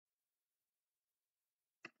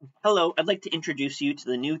Hello, I'd like to introduce you to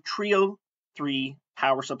the new Trio3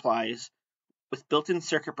 power supplies with built-in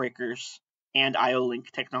circuit breakers and I/O link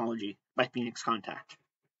technology by Phoenix Contact.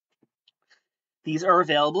 These are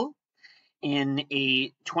available in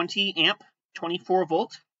a 20 amp 24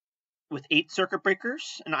 volt with 8 circuit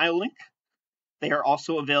breakers and I/O link. They are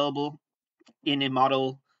also available in a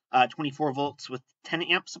model 24 volts with 10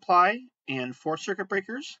 amp supply and 4 circuit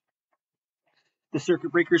breakers. The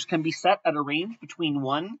circuit breakers can be set at a range between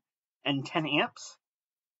 1 and 10 amps,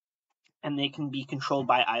 and they can be controlled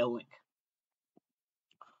by I/O link.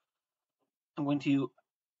 I'm going to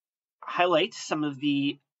highlight some of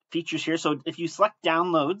the features here. So if you select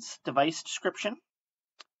Downloads, Device Description,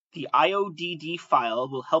 the IODD file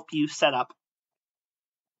will help you set up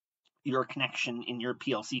your connection in your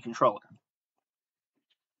PLC controller.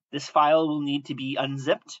 This file will need to be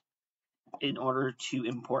unzipped in order to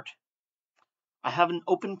import. I have an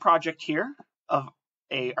open project here of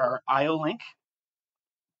our I/O link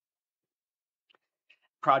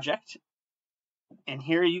project, and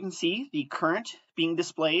here you can see the current being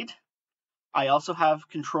displayed. I also have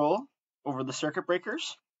control over the circuit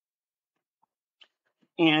breakers.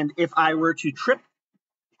 And if I were to trip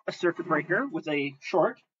a circuit breaker with a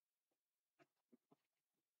short,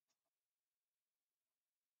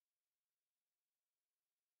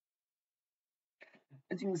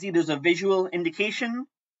 as you can see, there's a visual indication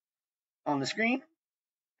on the screen,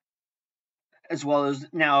 as well as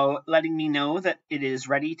now letting me know that it is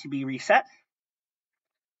ready to be reset.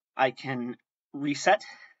 I can reset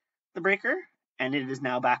the breaker, and it is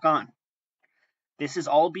now back on. This is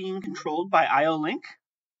all being controlled by I/O link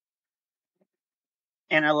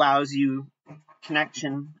and allows you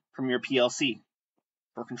connection from your PLC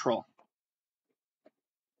for control.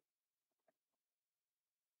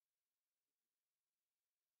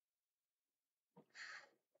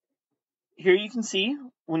 Here you can see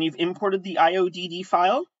when you've imported the IODD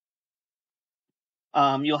file,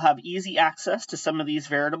 you'll have easy access to some of these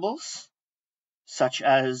variables, such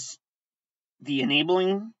as the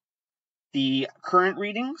enabling, the current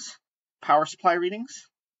readings, power supply readings.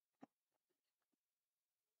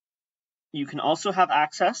 You can also have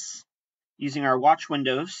access using our watch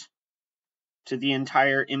windows to the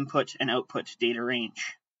entire input and output data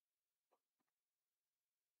range.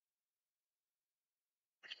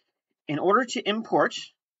 In order to import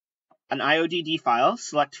an IODD file,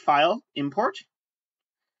 select File, Import.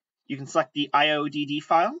 You can select the IODD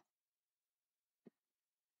file.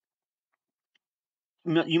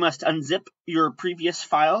 You must unzip your previous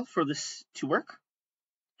file for this to work.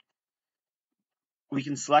 We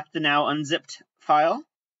can select the now unzipped file.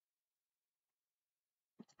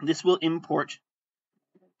 This will import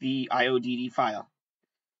the IODD file.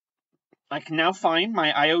 I can now find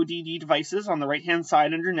my IODD devices on the right-hand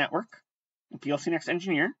side under Network, PLC Next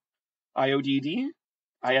Engineer, IODD.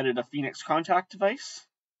 I added a Phoenix Contact device,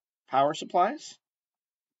 power supplies.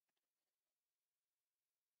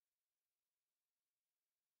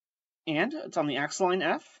 And it's on the axle line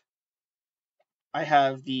F. I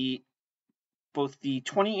have both the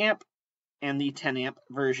 20 amp and the 10 amp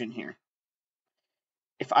version here.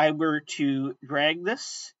 If I were to drag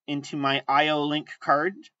this into my I/O link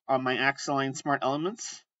card on my axle line Smart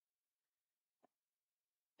Elements,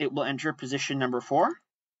 it will enter position number 4.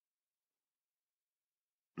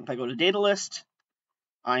 If I go to Data List,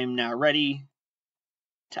 I am now ready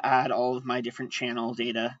to add all of my different channel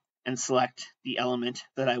data and select the element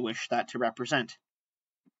that I wish that to represent.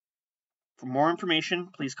 For more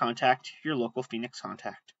information, please contact your local Phoenix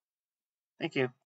Contact. Thank you.